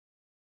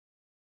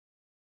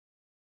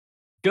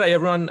G'day,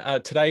 everyone.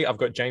 Today I've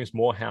got James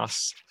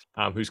Moorhouse,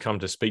 who's come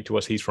to speak to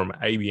us. He's from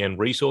ABN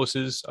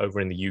Resources over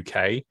in the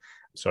UK.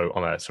 So,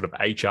 on a sort of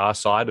HR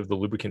side of the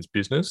lubricants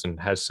business, and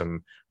has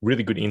some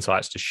really good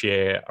insights to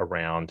share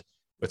around,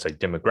 let's say,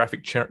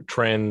 demographic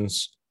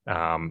trends,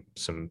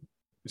 something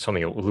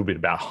a little bit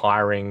about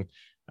hiring,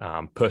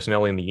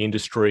 personnel in the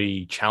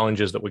industry,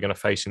 challenges that we're going to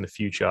face in the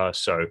future.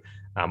 So,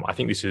 I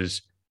think this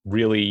is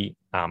really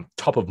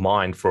top of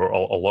mind for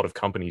a lot of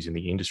companies in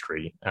the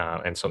industry,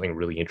 and something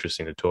really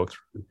interesting to talk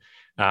through.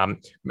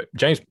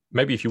 James,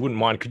 maybe if you wouldn't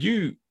mind, could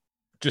you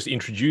just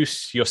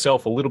introduce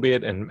yourself a little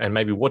bit, and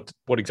maybe what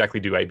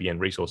exactly do ABN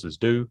Resources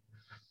do?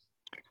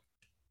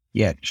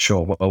 Yeah,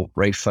 sure. Well,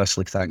 Ray,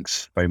 firstly,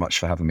 thanks very much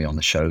for having me on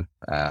the show.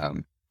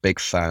 Big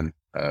fan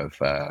of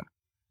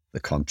the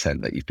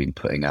content that you've been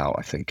putting out.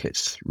 I think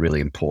it's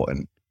really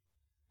important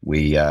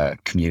we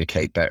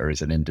communicate better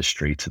as an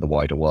industry to the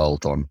wider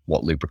world on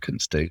what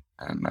lubricants do.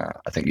 And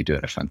I think you're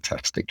doing a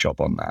fantastic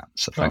job on that.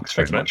 So Oh, thanks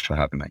very thanks, man. much for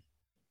having me.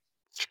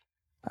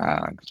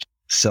 Uh,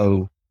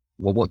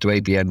 well, what do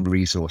ABN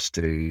Resource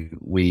do?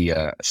 We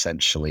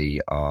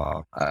essentially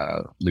are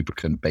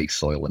lubricant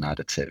base oil and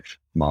additive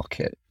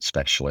market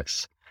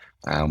specialists.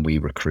 And we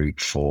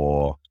recruit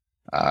for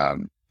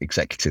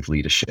executive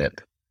leadership,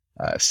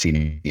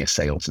 senior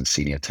sales and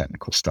senior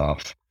technical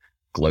staff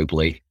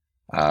globally.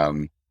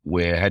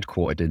 We're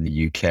headquartered in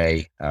the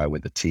UK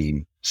with a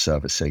team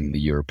servicing the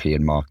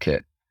European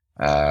market.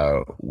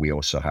 We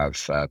also have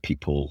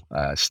people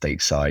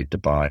stateside,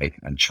 Dubai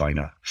and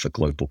China for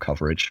global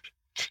coverage.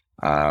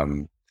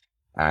 Um,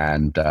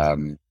 and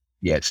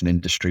yeah, it's an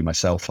industry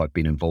myself I've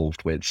been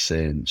involved with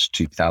since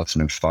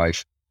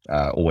 2005,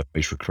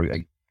 always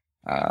recruiting.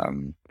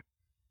 I'm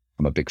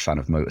a big fan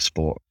of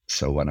motorsport.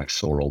 So when I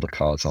saw all the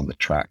cars on the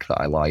track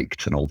that I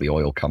liked and all the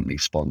oil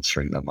companies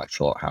sponsoring them, I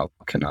thought, how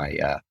can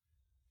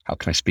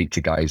I speak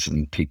to guys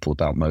and people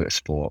about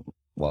motorsport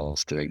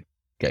whilst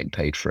getting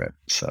paid for it?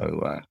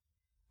 So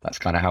that's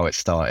kind of how it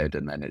started,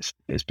 and then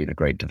it's been a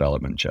great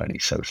development journey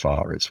so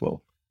far, as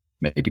we'll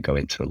maybe go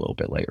into a little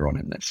bit later on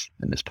in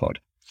this pod.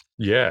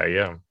 Yeah,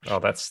 yeah. Oh,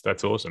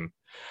 that's awesome.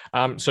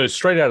 So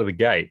straight out of the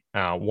gate,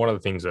 one of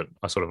the things that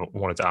I sort of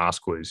wanted to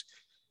ask was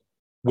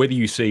whether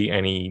you see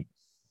any,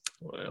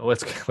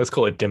 let's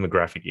call it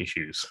demographic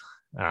issues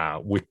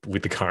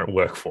with the current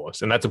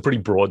workforce, and that's a pretty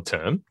broad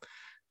term.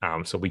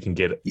 So we can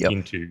get Yep.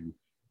 into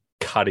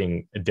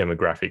cutting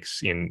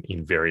demographics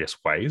in various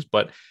ways,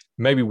 but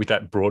maybe with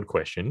that broad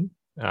question,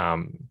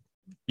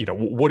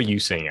 what are you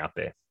seeing out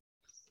there?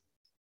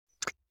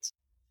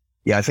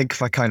 Yeah, I think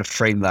if I kind of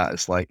frame that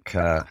as like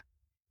a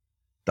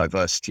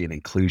diversity and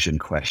inclusion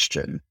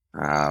question,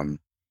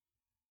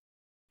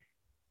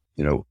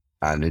 you know,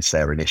 and is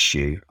there an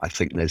issue? I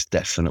think there's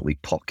definitely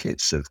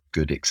pockets of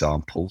good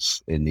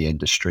examples in the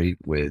industry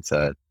with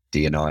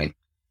D&I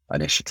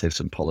initiatives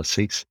and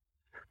policies.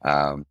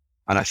 And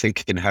I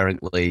think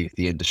inherently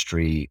the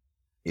industry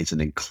is an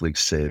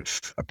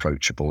inclusive,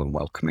 approachable, and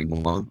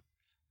welcoming one.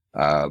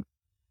 Uh,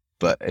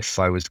 but if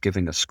I was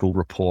giving a school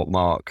report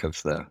mark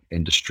of the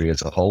industry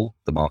as a whole,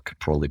 the mark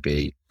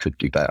could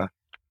do better.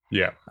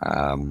 Yeah.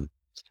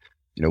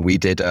 We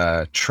did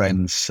a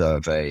trend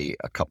survey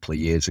a couple of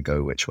years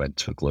ago, which went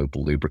to a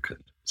global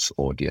lubricants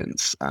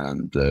audience,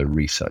 and the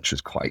research was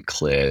quite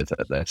clear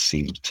that there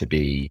seemed to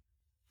be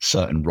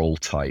certain role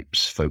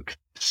types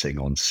focusing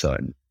on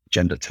certain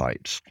gender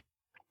types.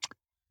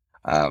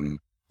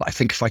 But I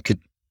think if I could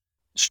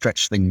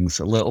stretch things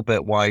a little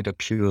bit wider,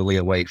 purely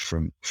away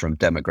from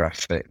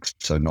demographics,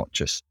 so not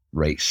just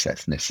race,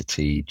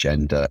 ethnicity,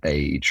 gender,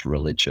 age,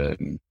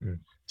 religion,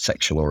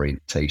 sexual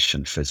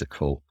orientation,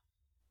 physical,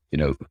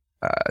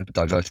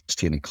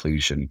 diversity and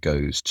inclusion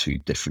goes to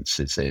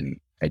differences in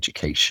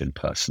education,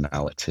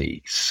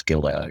 personality,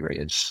 skill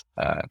areas,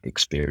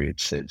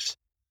 experiences,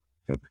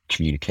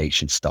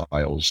 communication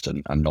styles,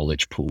 and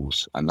knowledge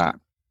pools, and that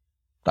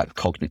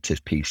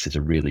cognitive piece is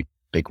a really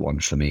big one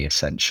for me,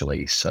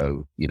 essentially.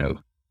 So,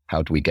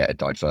 how do we get a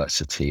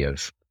diversity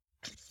of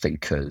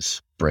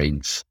thinkers,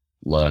 brains,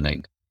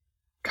 learning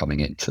coming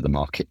into the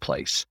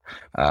marketplace?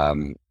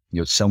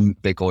 Some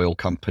big oil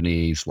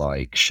companies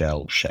like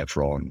Shell,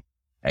 Chevron,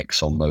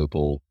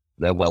 ExxonMobil,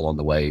 they're well on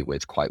the way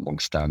with quite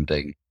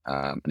long-standing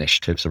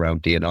initiatives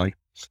around D&I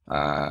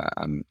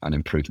and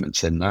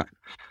improvements in that.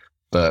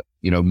 But,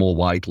 more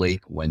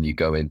widely, when you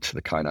go into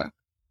the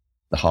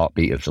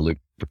heartbeat of the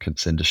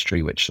lubricants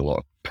industry, which is a lot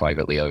of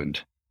privately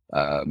owned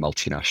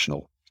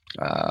multinational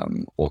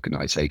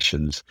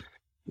organizations,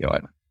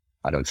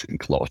 I don't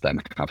think a lot of them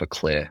have a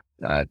clear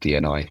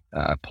D&I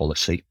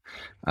policy.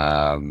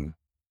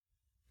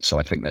 So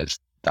I think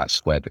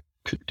that's where the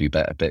could do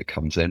better bit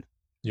comes in.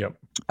 Yep.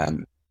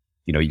 And,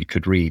 you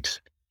could read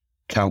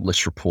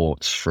countless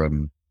reports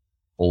from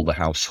all the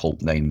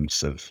household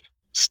names of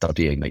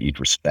studying that you'd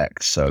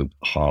respect. So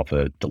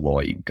Harvard,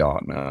 Deloitte,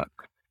 Gartner,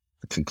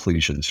 the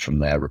conclusions from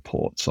their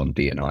reports on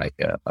D&I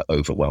are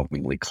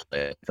overwhelmingly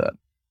clear that,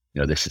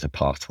 this is a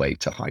pathway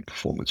to high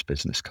performance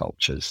business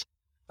cultures.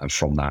 And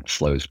from that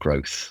flows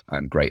growth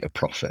and greater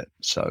profit.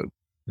 So,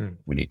 Hmm.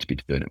 we need to be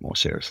doing it more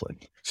seriously.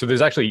 So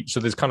there's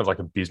kind of like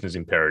a business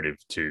imperative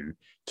to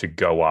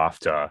go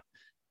after.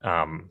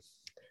 Um,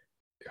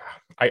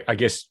 I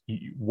guess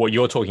what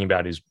you're talking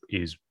about is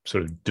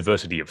sort of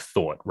diversity of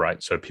thought,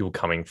 right? So people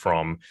coming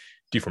from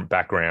different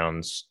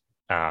backgrounds.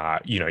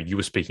 You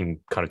were speaking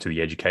kind of to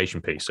the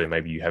education piece. So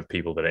maybe you have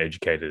people that are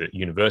educated at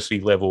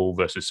university level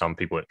versus some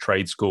people at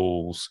trade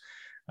schools.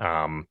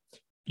 Um,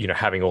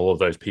 having all of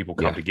those people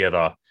come Yeah,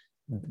 together,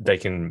 they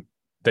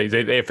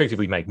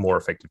effectively make more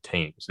effective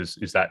teams.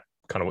 Is that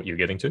kind of what you're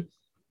getting to?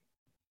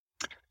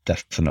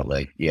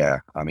 definitely. Yeah.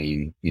 I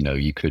mean,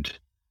 you could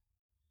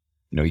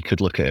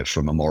look at it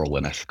from a moral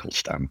and ethical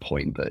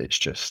standpoint that it's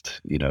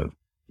just,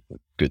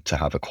 good to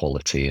have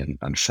equality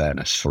and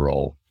fairness for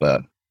all.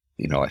 But,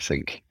 I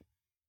think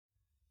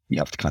you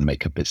have to kind of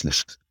make a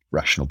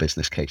rational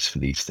business case for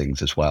these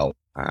things as well.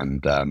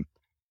 And,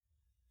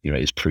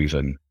 it's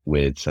proven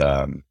with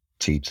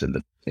teams in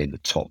the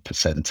top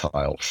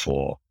percentile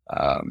for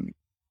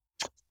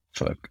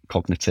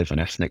cognitive and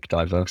ethnic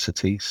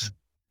diversities.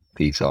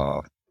 These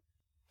are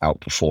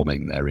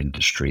outperforming their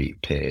industry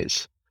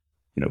peers,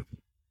 you know,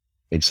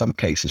 in some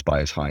cases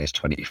by as high as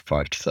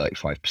 25 to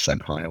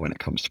 35% higher when it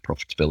comes to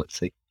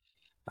profitability.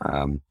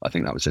 I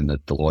think that was in the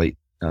Deloitte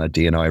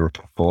D&I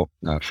report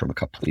from a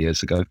couple of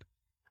years ago.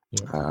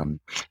 Yeah.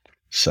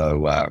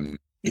 So, and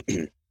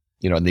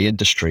the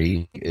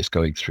industry is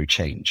going through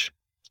change.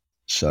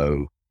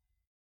 So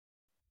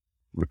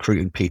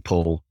recruiting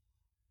people,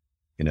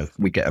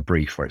 we get a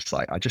brief where it's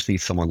like, I just need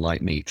someone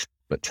like me,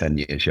 but 10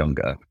 years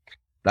younger.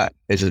 That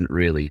isn't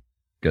really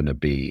going to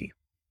be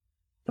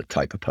the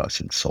type of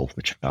person to solve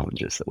the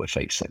challenges that we're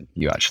facing.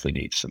 You actually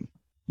need some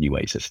new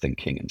ways of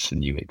thinking and some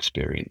new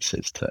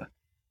experiences to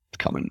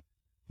come and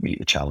meet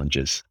the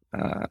challenges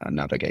and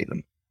navigate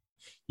them.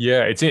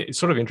 Yeah, it's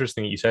sort of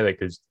interesting that you say that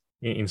because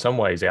in some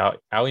ways our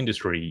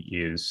industry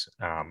is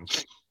uh,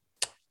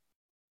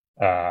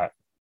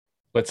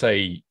 let's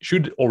say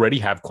should already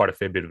have quite a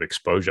fair bit of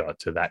exposure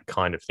to that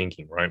kind of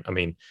thinking, right? I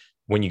mean,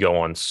 when you go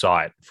on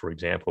site, for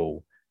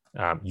example,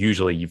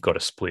 usually you've got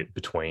a split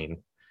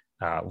between,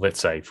 let's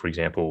say, for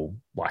example,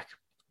 like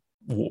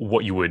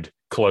what you would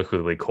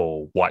colloquially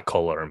call white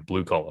collar and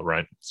blue collar,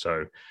 right?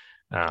 So,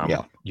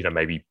 Yeah.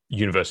 Maybe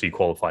university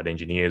qualified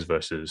engineers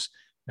versus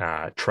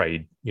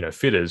trade,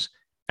 fitters.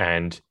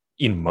 And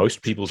in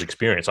most people's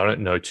experience, I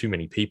don't know too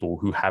many people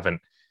who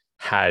haven't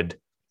had,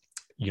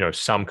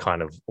 some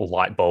kind of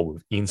light bulb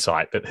of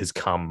insight that has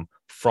come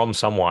from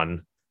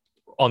someone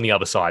on the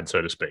other side, so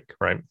to speak,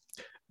 right?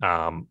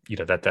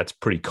 That's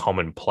pretty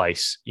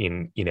commonplace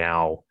in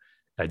our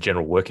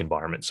general work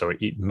environment. So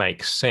it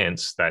makes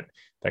sense that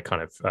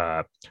kind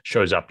of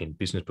shows up in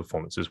business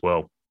performance as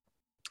well.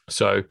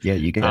 So Yeah,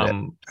 you get it.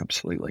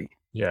 Absolutely.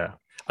 yeah,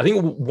 I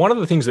think one of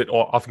the things that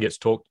often gets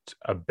talked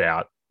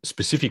about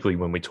specifically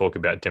when we talk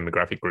about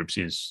demographic groups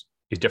is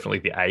definitely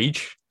the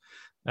age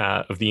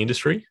of the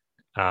industry.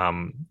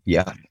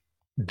 Yeah.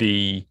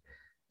 The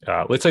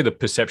let's say the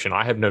perception.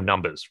 I have no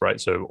numbers, right?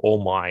 So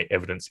all my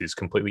evidence is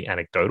completely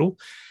anecdotal,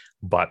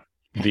 but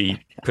the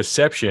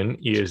perception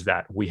is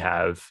that we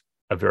have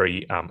a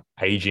very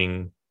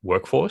aging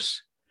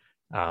workforce.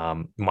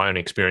 My own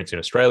experience in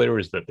Australia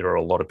is that there are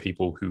a lot of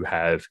people who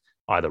have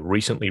either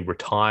recently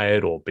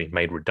retired or been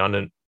made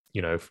redundant,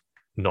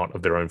 not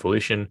of their own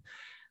volition.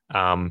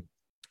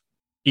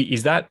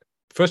 Is that,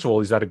 first of all,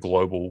 is that a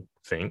global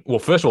thing? Well,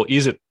 first of all,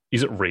 is it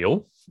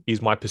real?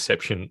 Is my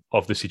perception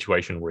of the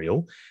situation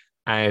real?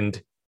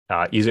 And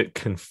is it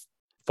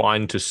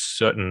confined to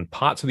certain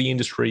parts of the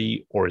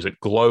industry or is it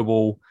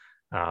global?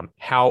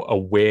 How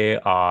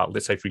aware are,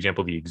 let's say, for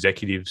example, the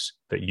executives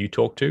that you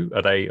talk to?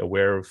 Are they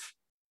aware of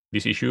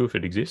this issue if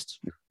it exists?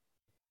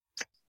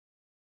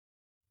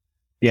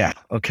 Yeah.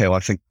 Okay. Well, I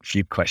think a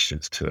few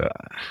questions to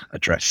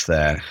address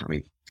there. I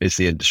mean, is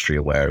the industry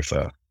aware of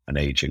an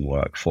aging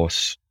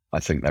workforce? I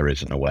think there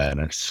is an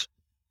awareness.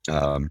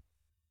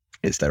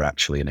 Is there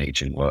actually an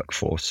aging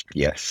workforce?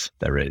 Yes,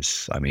 there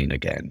is. I mean,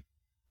 again,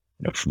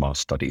 from our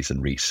studies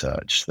and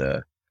research,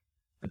 the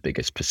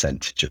biggest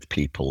percentage of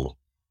people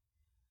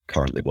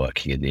currently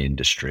working in the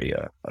industry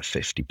are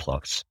 50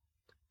 plus.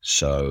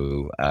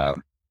 So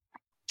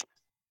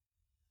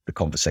the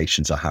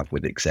conversations I have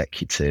with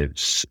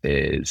executives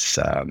is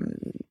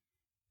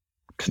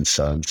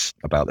concerns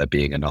about there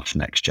being enough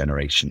next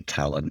generation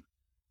talent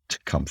to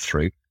come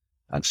through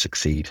and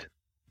succeed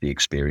the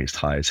experienced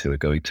hires who are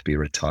going to be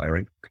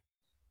retiring.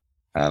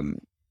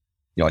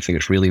 I think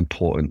it's really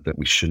important that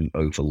we shouldn't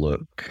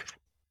overlook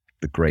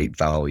the great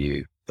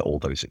value that all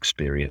those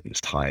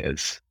experienced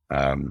hires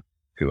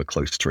who are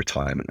close to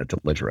retirement are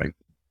delivering.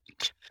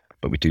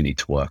 But we do need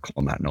to work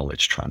on that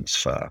knowledge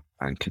transfer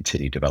and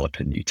continue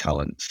developing new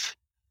talents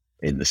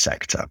in the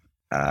sector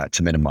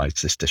to minimize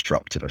this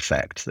disruptive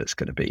effect that's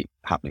going to be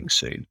happening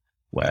soon,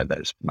 where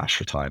there's mass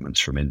retirements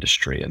from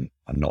industry and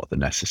not the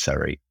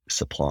necessary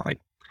supply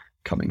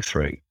coming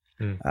through.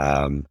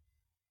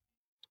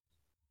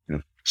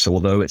 So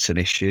although it's an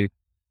issue,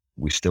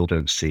 we still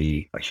don't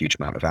see a huge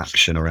amount of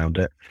action around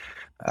it.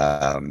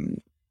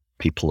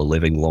 people are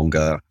living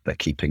longer, they're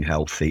keeping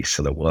healthy,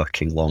 so they're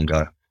working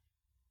longer.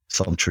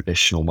 Some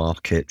traditional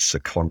markets are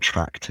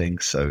contracting,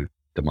 so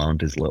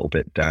demand is a little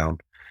bit down.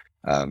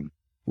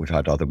 We've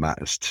had other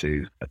matters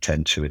to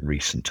attend to in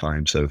recent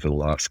times over the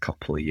last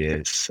couple of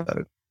years. So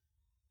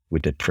we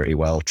did pretty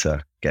well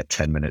to get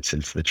 10 minutes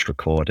into this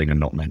recording and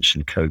not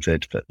mention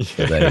COVID, but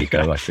there you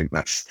go. I think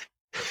that's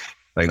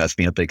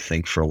been a big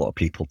thing for a lot of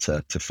people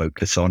to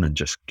focus on and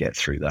just get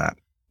through that.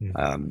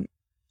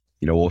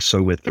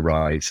 Also with the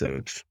rise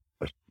of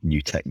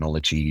new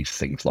technologies,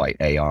 things like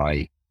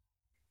AI,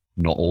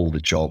 not all the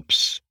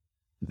jobs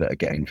that are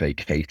getting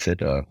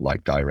vacated are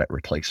like direct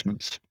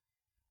replacements.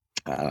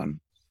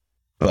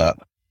 But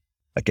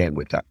again,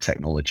 with that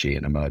technology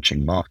in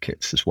emerging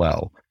markets as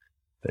well,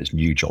 there's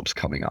new jobs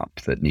coming up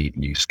that need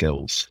new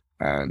skills.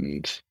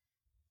 And,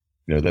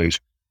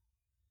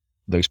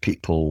 those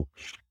people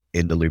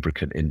in the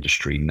lubricant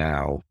industry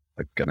now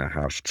are going to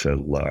have to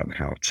learn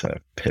how to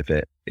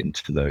pivot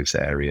into those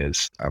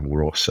areas. And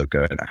we're also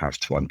going to have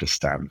to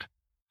understand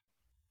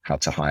how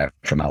to hire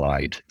from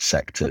allied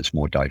sectors,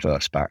 more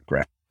diverse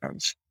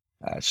backgrounds,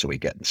 so we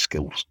get the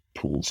skills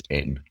pools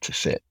in to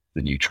fit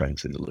the new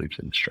trends in the lubes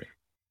industry.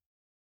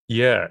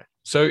 Yeah.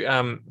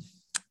 So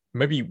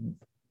maybe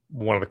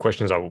one of the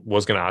questions I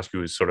was going to ask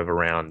you is sort of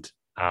around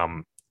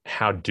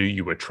how do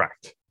you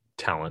attract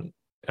talent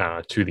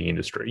to the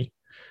industry?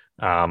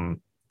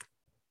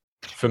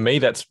 For me,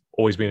 that's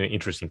always been an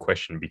interesting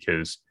question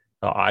because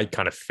I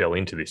kind of fell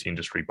into this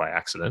industry by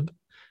accident.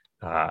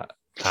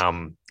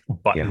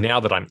 But now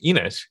that I'm in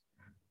it,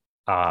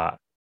 I'm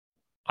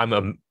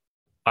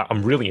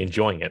really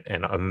enjoying it,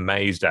 and I'm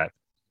amazed at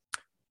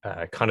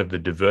kind of the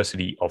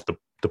diversity of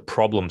the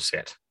problem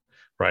set,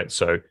 right?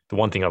 So the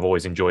one thing I've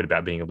always enjoyed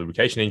about being a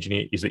lubrication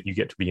engineer is that you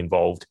get to be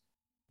involved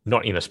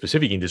not in a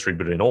specific industry,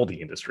 but in all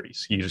the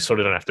industries. You just sort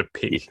of don't have to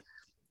pick,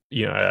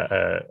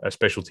 a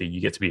specialty.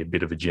 You get to be a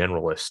bit of a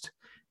generalist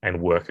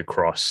and work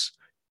across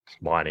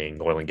mining,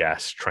 oil and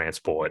gas,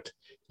 transport.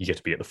 You get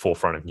to be at the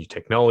forefront of new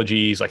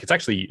technologies. Like, it's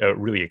actually a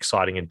really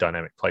exciting and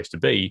dynamic place to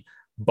be,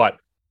 but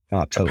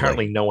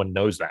apparently no one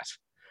knows that.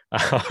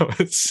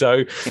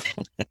 So,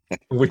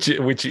 which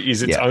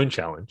is its own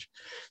challenge.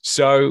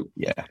 So,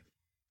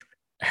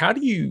 how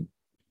do you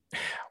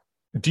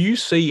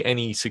see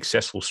any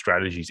successful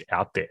strategies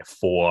out there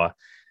for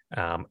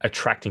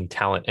attracting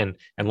talent?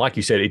 And like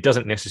you said, it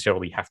doesn't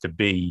necessarily have to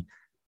be,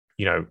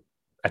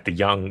 at the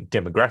young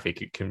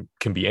demographic. It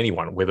can be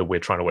anyone, whether we're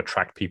trying to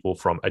attract people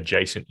from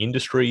adjacent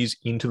industries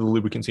into the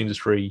lubricants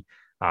industry,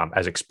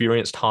 as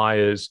experienced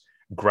hires,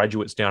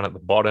 graduates down at the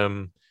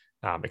bottom,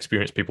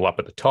 experienced people up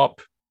at the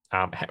top.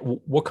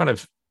 What kind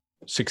of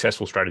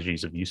successful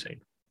strategies have you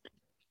seen?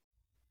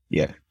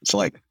 Yeah.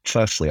 So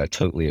firstly, I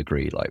totally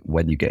agree. Like,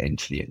 when you get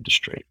into the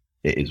industry,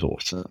 it is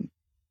awesome.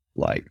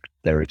 Like,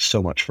 there is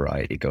so much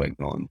variety going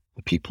on.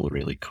 The people are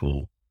really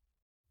cool.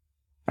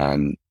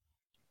 And,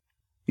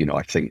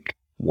 I think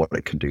what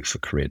it can do for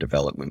career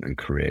development and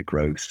career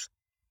growth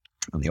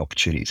and the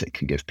opportunities it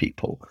can give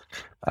people,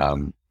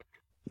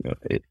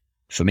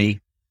 for me,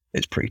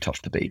 it's pretty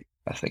tough to beat,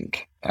 I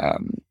think.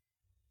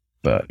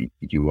 But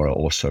you are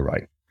also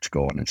right to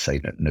go on and say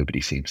that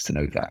nobody seems to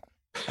know that.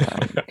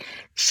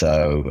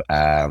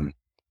 And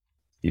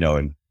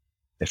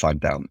if I'm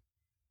down,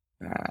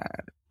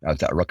 I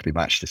was at a rugby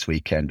match this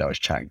weekend. I was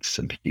chatting to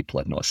some people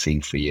I'd not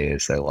seen for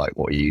years. They're like,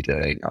 "What are you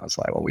doing?" I was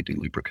like, "Well, we do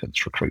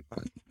lubricants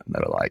recruitment." And they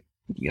were like,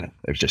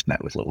 they've just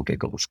met with little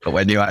giggles. But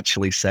when you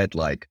actually said,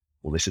 like,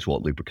 "Well, this is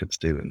what lubricants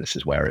do and this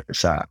is where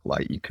it's at,"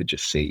 like, you could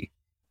just see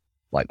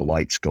like the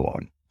lights go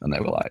on, and they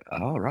were like,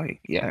 "Oh, right,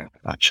 yeah,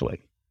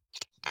 actually."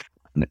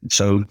 And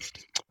so,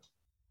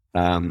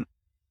 that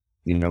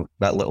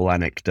little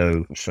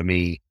anecdote for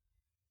me,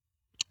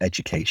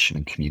 education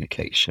and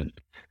communication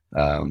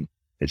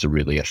is a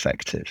really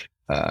effective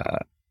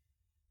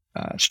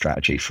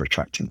strategy for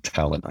attracting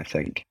talent, I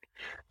think.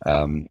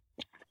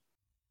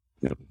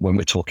 When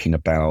we're talking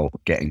about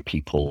getting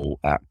people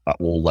at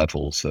all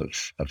levels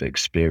of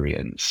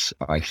experience,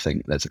 I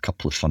think there's a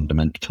couple of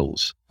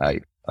fundamentals a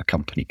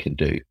company can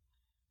do.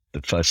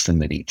 The first thing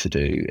they need to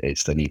do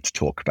is they need to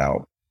talk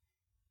about,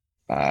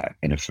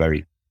 in a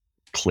very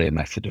clear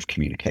method of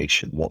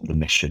communication, what the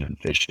mission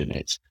and vision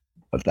is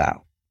of that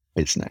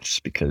business,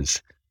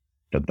 because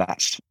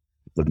that's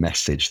the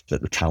message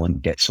that the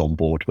talent gets on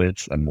board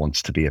with and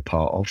wants to be a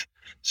part of.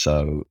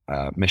 So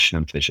mission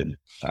and vision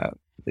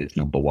is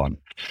number one.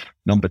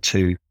 Number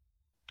two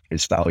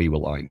is value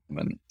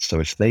alignment. So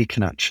if they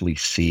can actually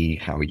see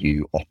how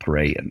you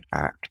operate and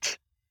act,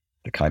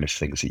 the kind of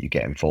things that you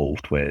get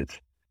involved with,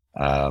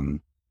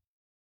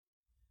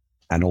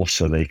 and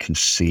also they can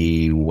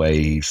see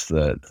ways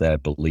that their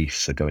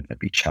beliefs are going to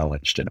be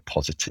challenged in a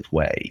positive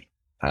way,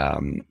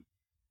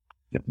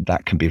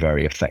 that can be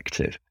very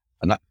effective.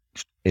 And that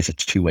is a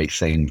two-way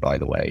thing, by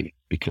the way,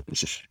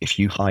 because if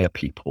you hire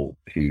people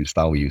whose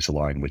values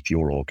align with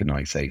your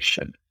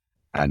organization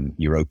and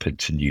you're open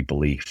to new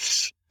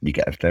beliefs, you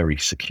get a very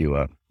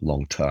secure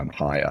long-term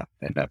hire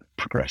in a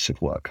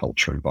progressive work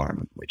culture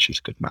environment, which is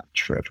a good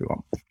match for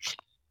everyone.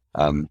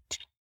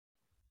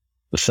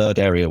 The third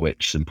area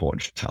which is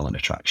important for talent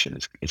attraction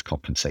is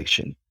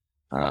compensation.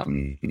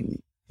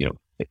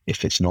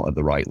 If it's not at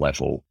the right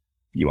level,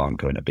 you aren't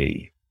going to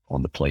be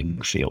on the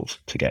playing field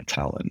to get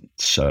talent.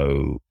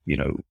 So,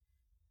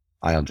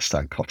 I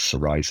understand costs are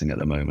rising at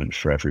the moment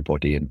for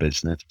everybody in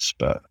business,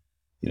 but,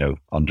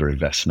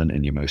 underinvestment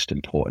in your most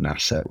important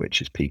asset,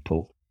 which is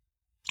people,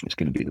 is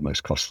going to be the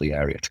most costly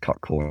area to cut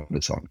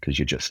corners on, because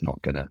you're just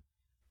not going to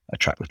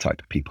attract the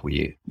type of people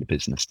your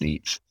business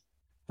needs.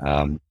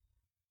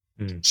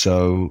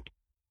 So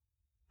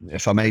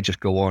if I may just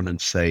go on and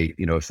say,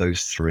 if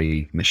those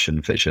three: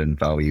 mission, vision,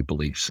 value,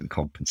 beliefs, and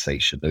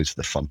compensation, those are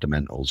the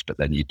fundamentals, but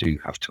then you do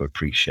have to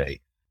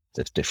appreciate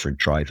there's different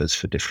drivers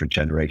for different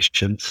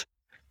generations.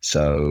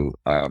 So,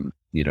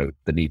 the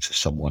needs of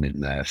someone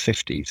in their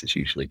 50s is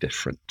usually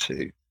different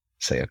to,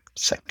 say, a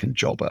second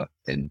jobber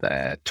in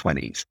their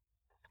 20s.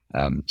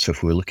 So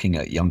if we're looking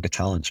at younger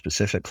talent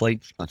specifically,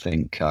 I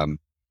think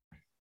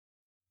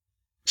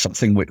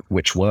something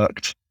which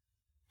worked,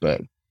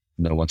 but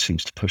no one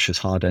seems to push as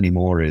hard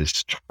anymore,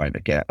 is trying to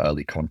get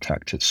early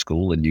contact at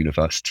school and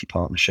university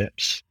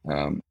partnerships.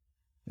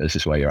 This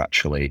is where you're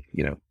actually,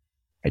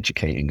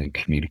 educating and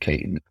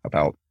communicating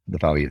about the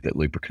value that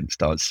lubricants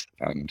does.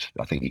 And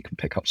I think you can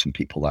pick up some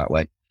people that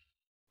way.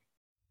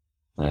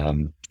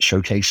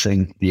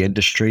 Showcasing the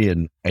industry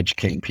and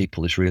educating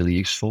people is really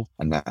useful.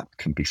 And that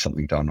can be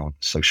something done on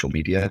social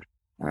media,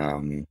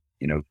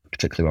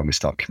 particularly when we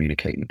start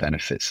communicating the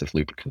benefits of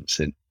lubricants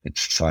in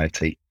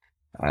society.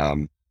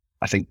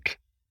 I think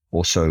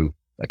also,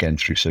 again,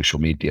 through social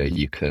media,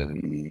 you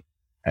can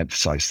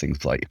emphasize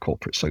things like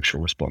corporate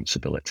social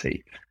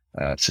responsibility,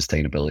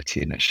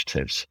 sustainability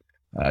initiatives,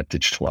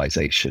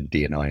 digitalization,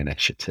 D&I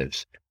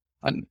initiatives,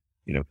 and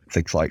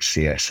things like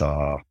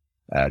CSR,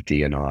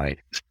 D&I,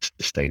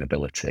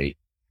 sustainability.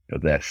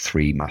 They're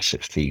three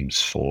massive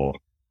themes for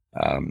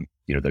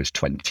those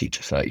 20 to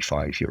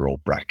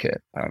 35-year-old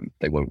bracket.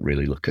 They won't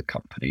really look at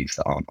companies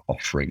that aren't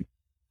offering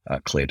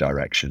clear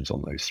directions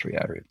on those three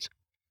areas.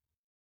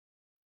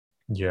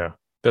 Yeah,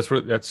 that's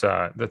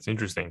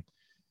interesting.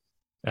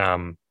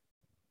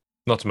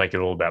 Not to make it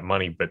all about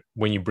money, but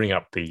when you bring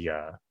up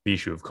the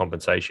issue of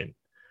compensation,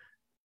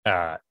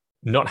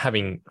 not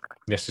having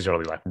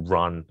necessarily like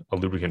run a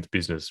lubricants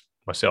business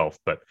myself,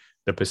 but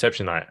the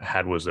perception I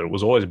had was that it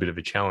was always a bit of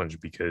a challenge,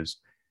 because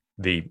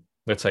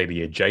let's say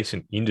the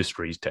adjacent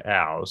industries to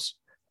ours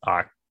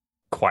are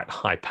quite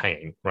high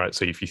paying, right?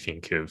 So if you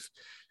think of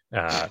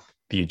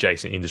the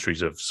adjacent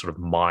industries of sort of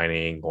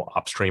mining or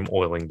upstream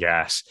oil and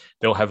gas,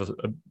 they'll have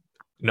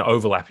an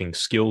overlapping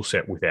skill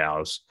set with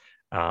ours.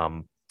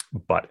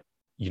 But,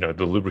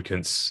 the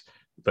lubricants,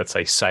 let's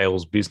say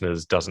sales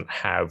business, doesn't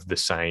have the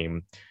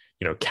same,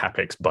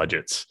 CapEx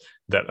budgets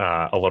that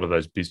a lot of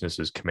those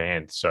businesses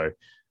command. So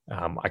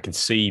I can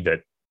see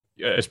that,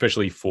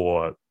 especially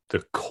for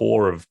the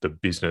core of the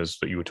business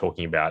that you were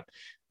talking about,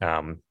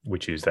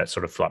 which is that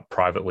sort of like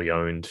privately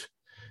owned,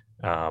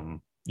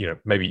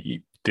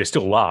 maybe they're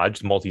still large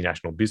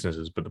multinational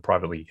businesses, but the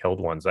privately held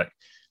ones, that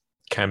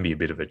can be a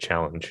bit of a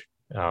challenge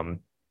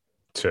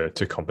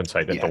to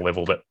compensate at the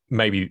level that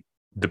maybe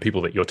the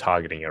people that you're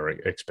targeting are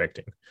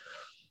expecting.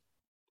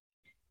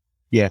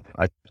 Yeah,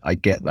 I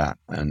get that.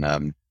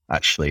 And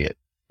actually,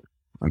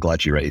 I'm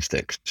glad you raised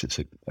it, because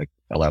it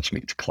allows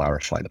me to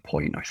clarify the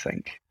point, I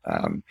think.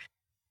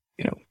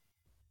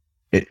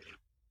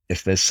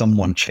 If there's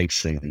someone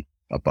chasing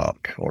a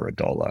buck or a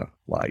dollar,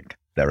 like,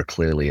 there are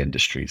clearly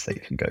industries they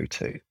can go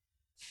to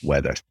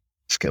where their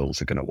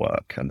skills are going to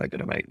work and they're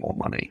going to make more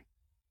money.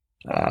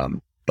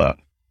 But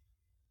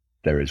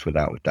there is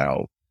without a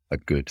doubt a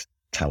good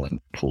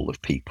talent pool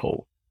of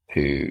people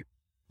who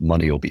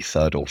money will be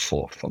third or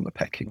fourth on the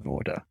pecking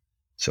order.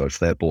 So if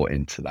they're bought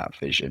into that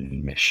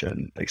vision,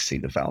 mission, they see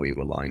the value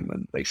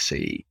alignment, they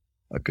see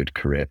a good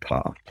career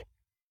path,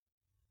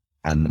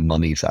 and the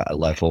money's at a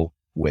level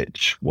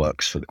which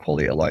works for the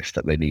quality of life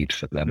that they need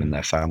for them and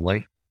their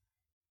family,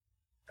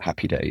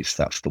 happy days,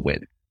 that's the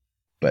win.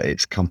 But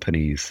it's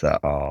companies that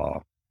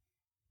are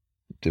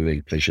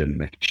doing vision,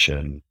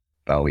 mission,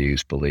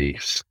 values,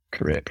 beliefs,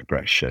 career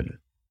progression,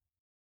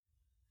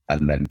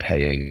 and then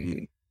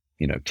paying,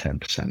 10%,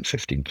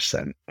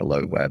 15%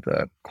 below where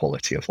the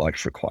quality of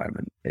life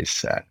requirement is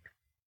set.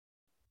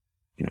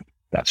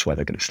 That's where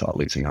they're going to start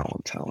losing out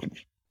on talent.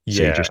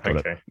 So you just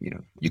got to,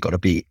 you got to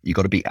be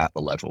at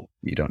the level.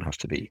 You don't have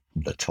to be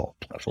the top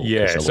level.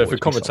 Yeah. So for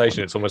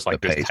compensation, it's almost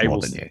like there's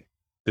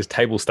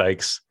table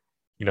stakes,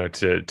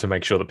 to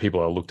make sure that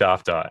people are looked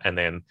after. And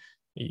then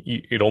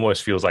it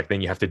almost feels like then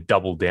you have to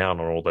double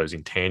down on all those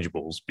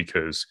intangibles,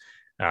 because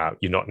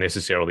you're not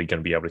necessarily going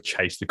to be able to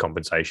chase the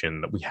compensation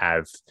that we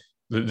have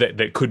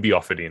that could be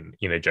offered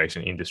in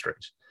adjacent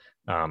industries.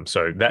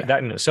 So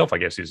that in itself, I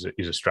guess, is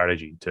a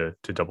strategy to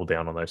double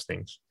down on those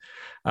things.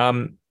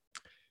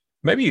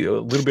 Maybe a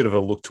little bit of a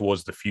look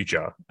towards the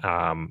future.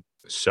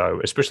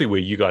 So especially where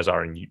you guys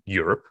are in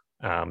Europe,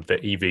 the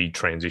EV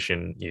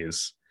transition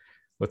is,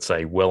 let's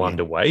say, well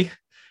underway.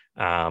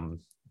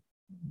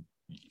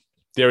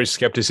 There is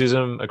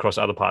skepticism across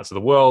other parts of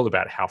the world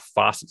about how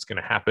fast it's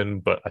going to happen,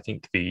 but I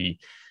think the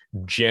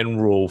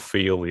general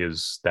feel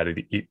is that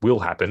it will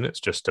happen. It's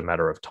just a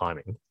matter of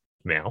timing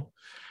now.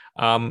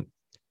 Um,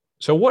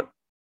 so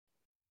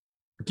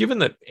given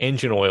that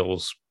engine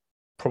oils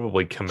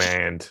probably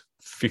command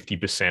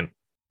 50%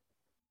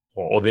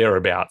 or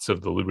thereabouts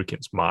of the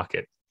lubricants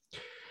market,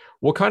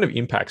 what kind of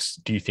impacts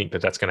do you think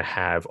that that's going to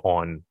have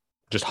on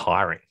just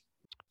hiring?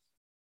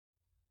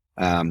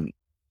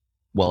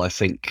 Well, I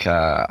think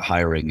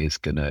hiring is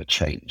going to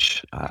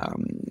change.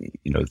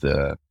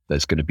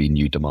 There's going to be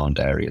new demand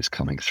areas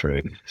coming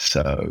through.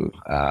 So,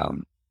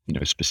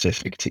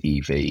 specific to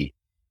EV,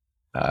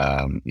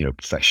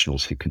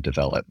 professionals who can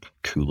develop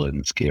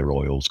coolants, gear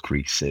oils,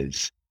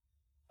 greases.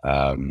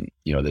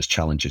 There's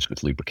challenges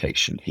with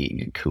lubrication,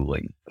 heating, and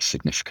cooling,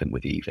 significant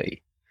with EV.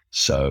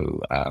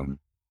 So,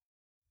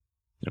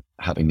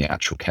 having the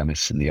actual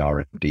chemists and the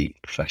R&D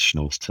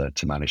professionals to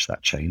manage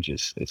that change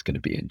is going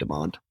to be in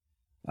demand.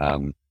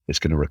 It's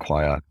going to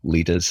require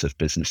leaders of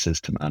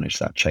businesses to manage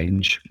that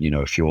change.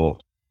 If you're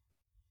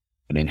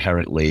an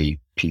inherently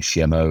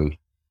PCMO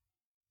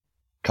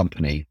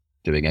company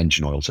doing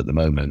engine oils at the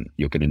moment,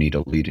 you're going to need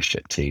a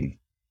leadership team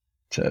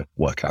to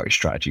work out your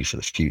strategy for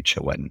the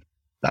future when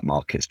that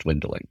market's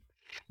dwindling.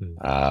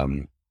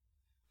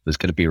 There's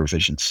going to be a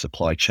revision to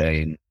supply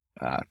chain,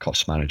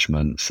 cost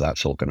management. So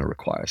that's all going to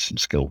require some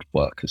skilled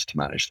workers to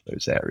manage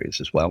those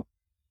areas as well.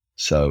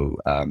 So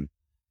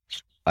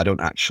I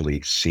don't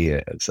actually see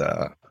it as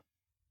a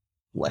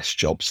less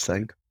jobs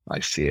thing. I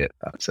see it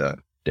as a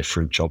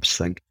different jobs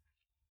thing.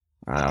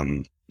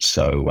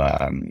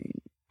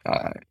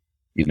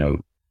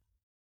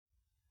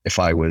 If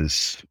I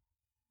was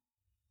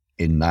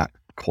in that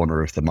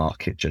corner of the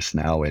market just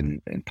now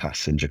in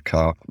passenger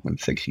car and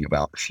thinking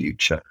about the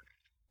future,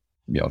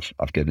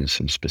 I've given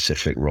some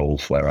specific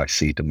roles where I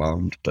see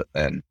demand, but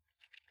then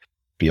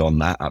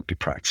beyond that, I'd be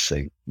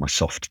practicing my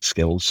soft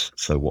skills.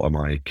 So what are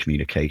my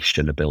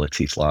communication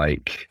abilities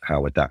like?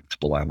 How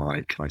adaptable am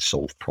I? Can I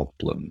solve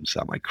problems?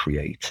 Am I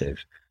creative?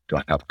 Do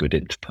I have good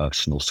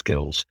interpersonal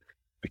skills?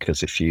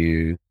 Because if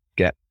you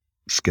get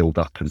skilled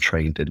up and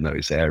trained in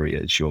those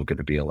areas, you're going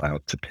to be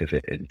allowed to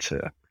pivot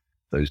into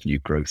those new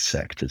growth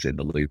sectors in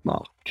the lube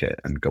market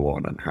and go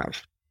on and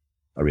have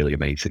a really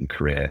amazing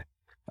career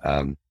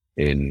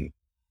in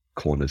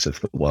corners of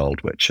the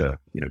world which are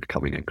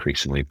becoming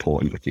increasingly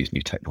important with these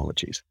new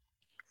technologies.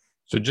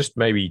 So just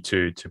maybe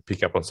to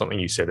pick up on something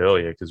you said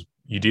earlier, because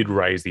you did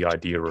raise the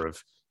idea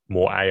of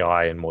more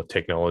AI and more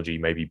technology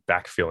maybe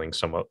backfilling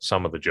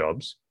some of the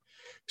jobs.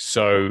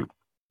 So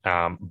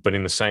but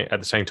at the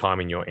same time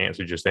in your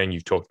answer just then,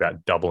 you've talked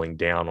about doubling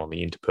down on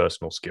the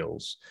interpersonal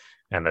skills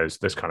and those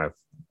kind of,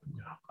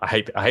 I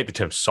hate the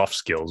term soft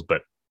skills,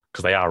 but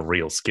because they are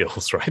real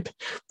skills, right?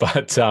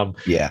 But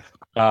yeah.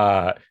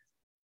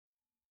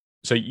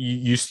 So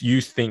you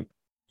think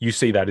you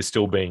see that as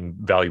still being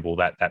valuable,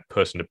 that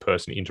person to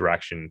person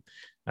interaction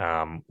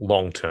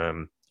long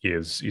term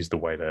is the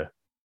way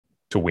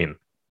to win.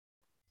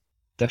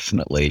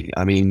 Definitely.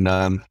 I mean,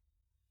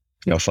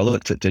 if I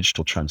looked at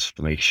digital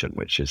transformation,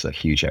 which is a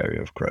huge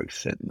area of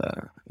growth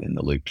in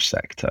the loop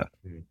sector,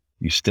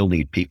 you still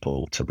need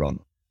people to run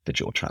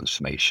digital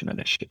transformation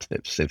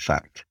initiatives. In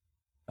fact,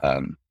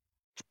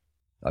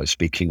 I was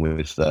speaking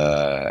with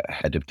the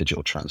head of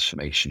digital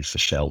transformation for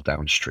Shell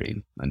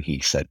downstream, and he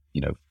said,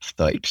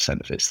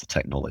 30% of it's the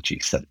technology,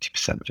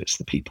 70% of it's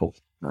the people.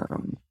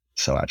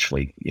 So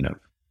actually,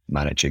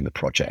 managing the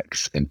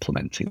projects,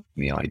 implementing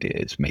the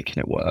ideas,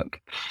 making it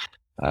work.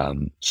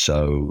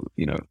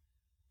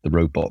 The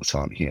robots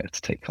aren't here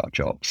to take our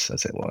jobs,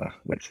 as it were,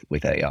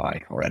 with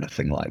AI or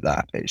anything like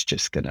that. It's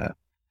just going to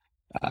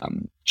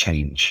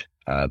change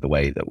the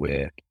way that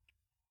we're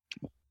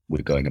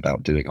going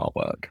about doing our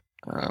work.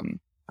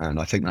 And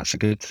I think that's a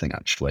good thing,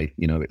 actually.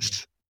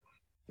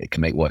 It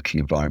can make working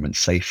environments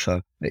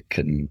safer. It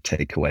can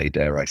take away,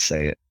 dare I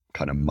say it,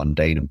 kind of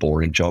mundane and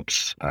boring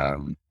jobs,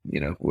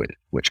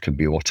 which can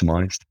be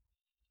automized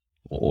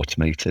or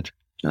automated.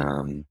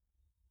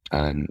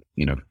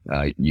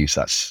 Use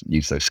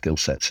those skill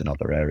sets in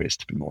other areas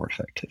to be more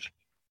effective.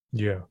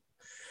 Yeah.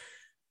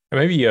 And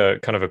maybe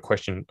kind of a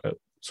question,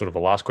 sort of a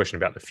last question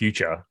about the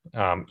future.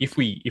 If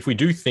we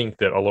do think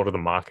that a lot of the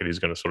market is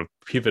going to sort of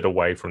pivot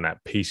away from that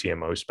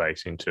PCMO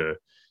space into,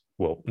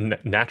 well,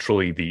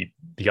 naturally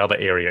the other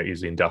area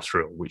is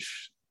industrial,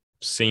 which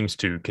seems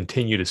to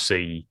continue to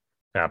see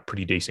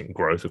pretty decent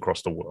growth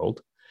across the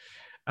world.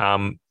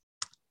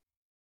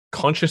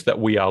 Conscious that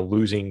we are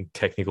losing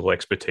technical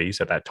expertise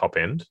at that top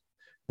end,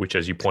 which,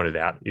 as you pointed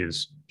out,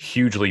 is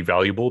hugely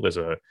valuable. There's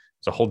a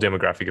whole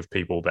demographic of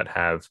people that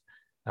have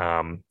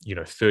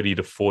 30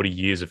 to 40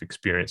 years of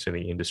experience in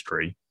the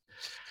industry.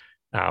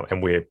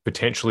 And we're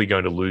potentially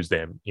going to lose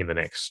them in the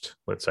next,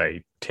 let's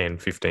say, 10,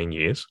 15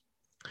 years.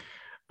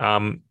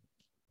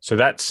 So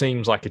that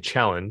seems like a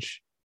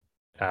challenge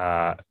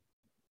to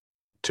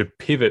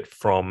pivot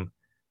from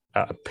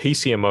a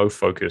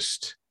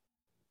PCMO-focused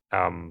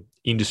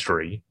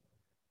industry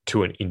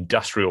to an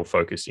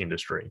industrial-focused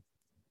industry.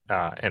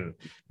 And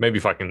maybe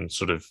if I can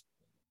sort of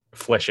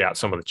flesh out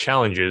some of the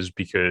challenges,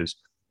 because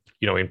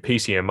in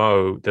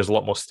PCMO, there's a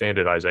lot more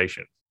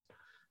standardization.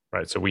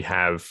 right? So we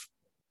have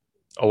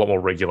a lot more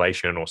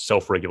regulation or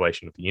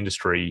self-regulation of the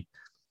industry,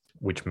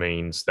 which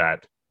means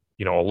that,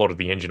 a lot of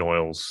the engine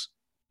oils,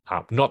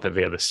 not that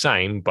they're the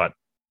same, but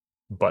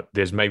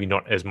there's maybe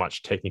not as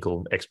much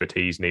technical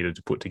expertise needed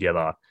to put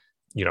together,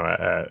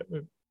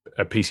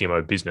 a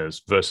PCMO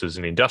business versus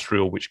an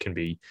industrial, which can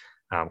be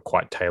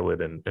quite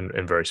tailored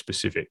and very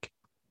specific.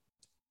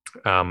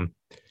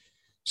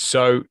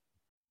 So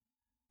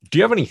do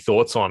you have any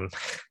thoughts on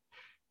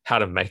how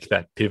to make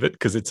that pivot?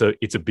 Because it's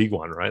a big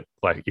one, right?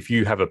 Like if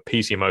you have a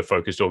PCMO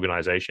focused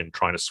organization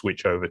trying to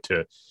switch over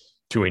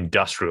to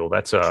industrial,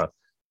 that's a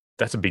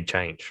big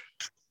change.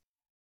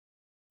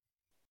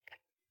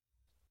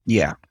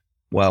 Yeah.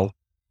 Well,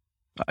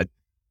 I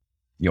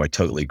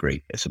totally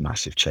agree. It's a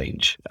massive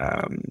change.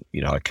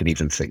 I can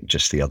even think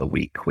just the other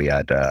week we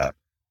had a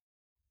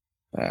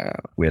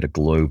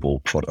global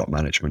product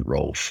management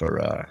role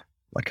for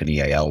like an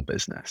EAL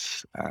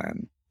business.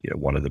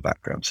 One of the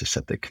backgrounds they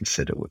said they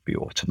consider would be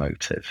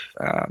automotive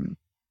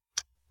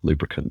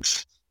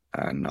lubricants,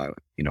 and I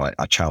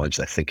challenge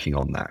their thinking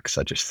on that because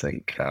I just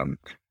think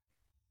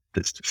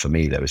that for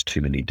me there was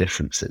too many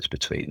differences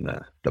between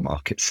the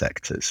market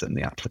sectors and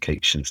the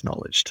applications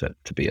knowledge to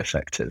be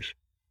effective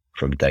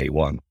from day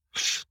one.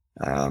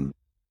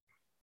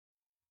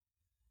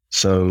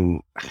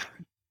 So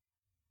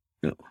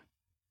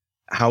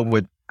how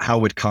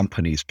would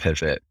companies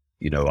pivot?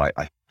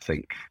 I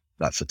think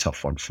that's a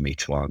tough one for me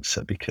to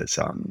answer because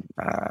I'm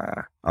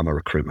a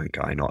recruitment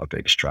guy, not a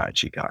big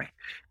strategy guy.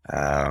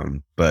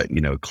 But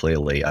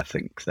clearly I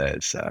think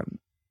there's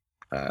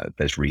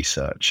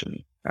research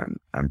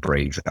and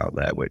brains out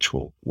there which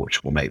will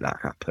make that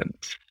happen.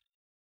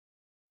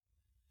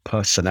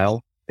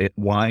 Personnel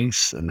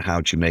wise, and how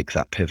do you make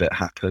that pivot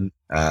happen?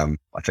 I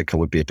think I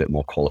would be a bit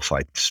more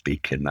qualified to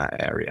speak in that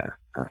area.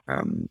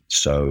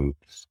 So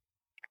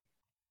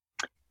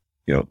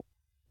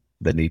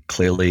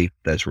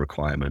there's a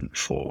requirement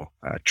for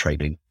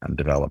training and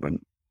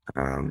development.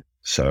 Be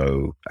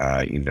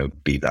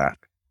that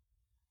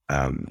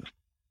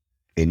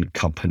in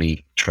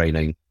company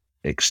training,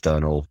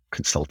 external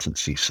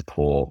consultancy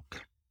support,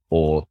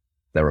 or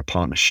there are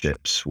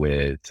partnerships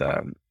with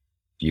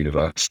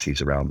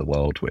universities around the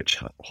world which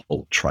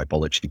hold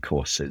tribology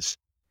courses.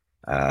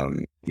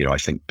 I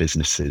think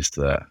businesses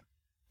that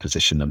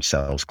position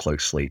themselves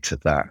closely to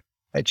that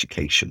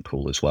education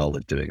pool as well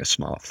are doing a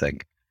smart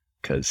thing,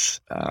 because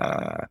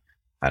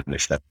and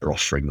if they're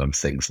offering them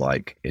things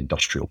like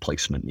industrial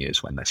placement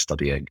years when they're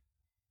studying,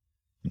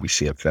 we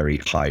see a very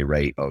high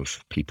rate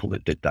of people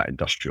that did that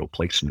industrial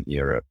placement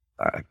year at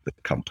the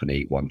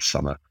company one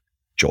summer,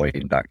 join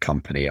that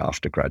company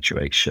after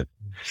graduation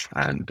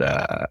and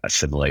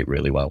assimilate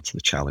really well to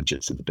the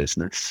challenges of the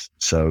business.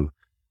 So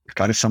it's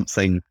kind of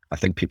something I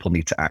think people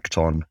need to act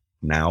on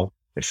now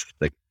if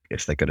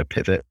they're going to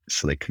pivot,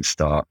 so they can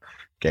start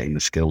getting the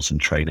skills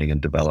and training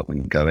and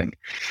development going.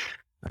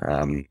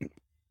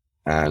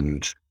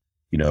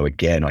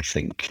 Again, I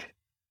think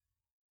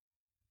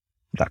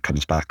that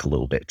comes back a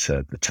little bit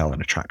to the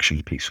talent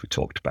attraction piece we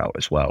talked about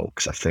as well,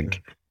 because I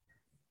think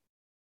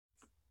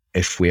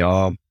if we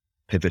are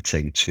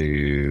pivoting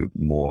to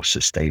more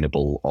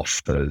sustainable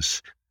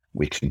offers,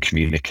 we can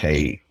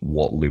communicate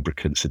what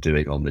lubricants are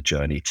doing on the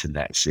journey to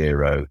net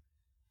zero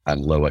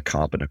and lower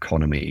carbon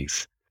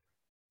economies.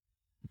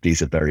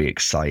 These are very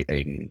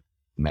exciting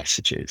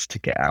messages to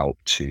get out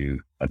to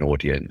an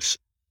audience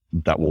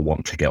that will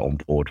want to get on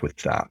board with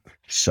that.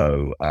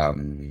 So,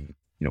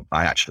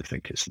 I actually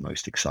think it's the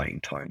most exciting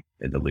time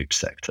in the lube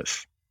sector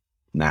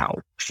now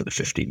for the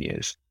 15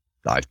 years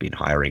that I've been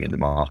hiring in the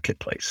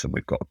marketplace, and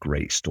we've got a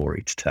great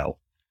story to tell.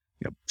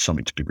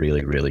 Something to be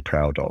really, really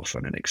proud of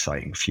and an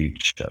exciting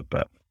future.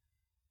 But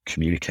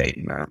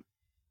communicating that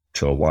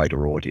to a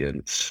wider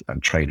audience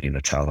and training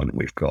the talent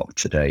we've got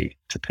today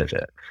to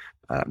pivot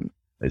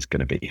is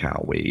going to be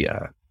how we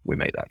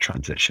make that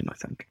transition, I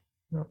think.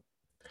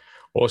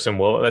 Awesome.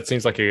 Well, that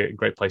seems like a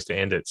great place to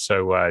end it.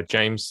 So,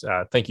 James,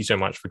 thank you so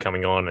much for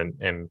coming on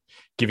and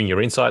giving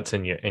your insights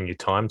and your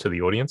time to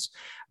the audience.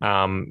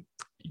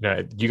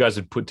 You guys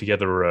have put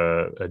together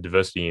a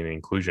diversity and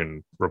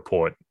inclusion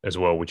report as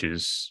well, which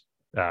is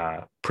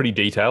pretty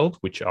detailed,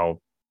 which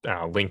I'll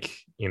link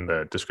in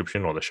the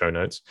description or the show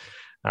notes,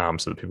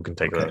 so that people can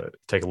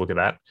take a look at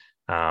that.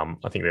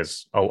 I think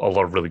there's a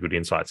lot of really good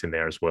insights in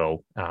there as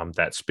well,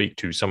 that speak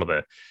to some of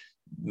the,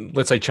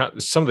 let's say,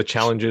 some of the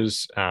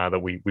challenges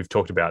that we've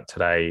talked about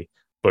today,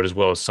 but as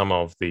well as some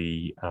of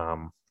the,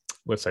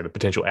 let's say, the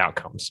potential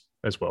outcomes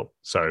as well.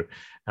 So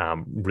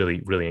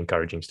really, really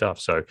encouraging stuff.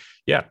 So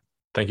yeah,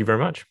 thank you very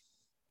much.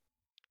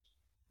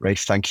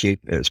 Rafe, thank you.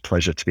 It was a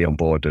pleasure to be on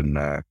board, and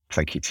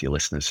thank you to your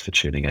listeners for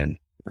tuning in.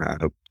 I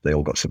hope they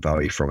all got some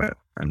value from it,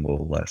 and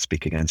we'll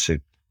speak again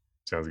soon.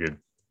 Sounds good.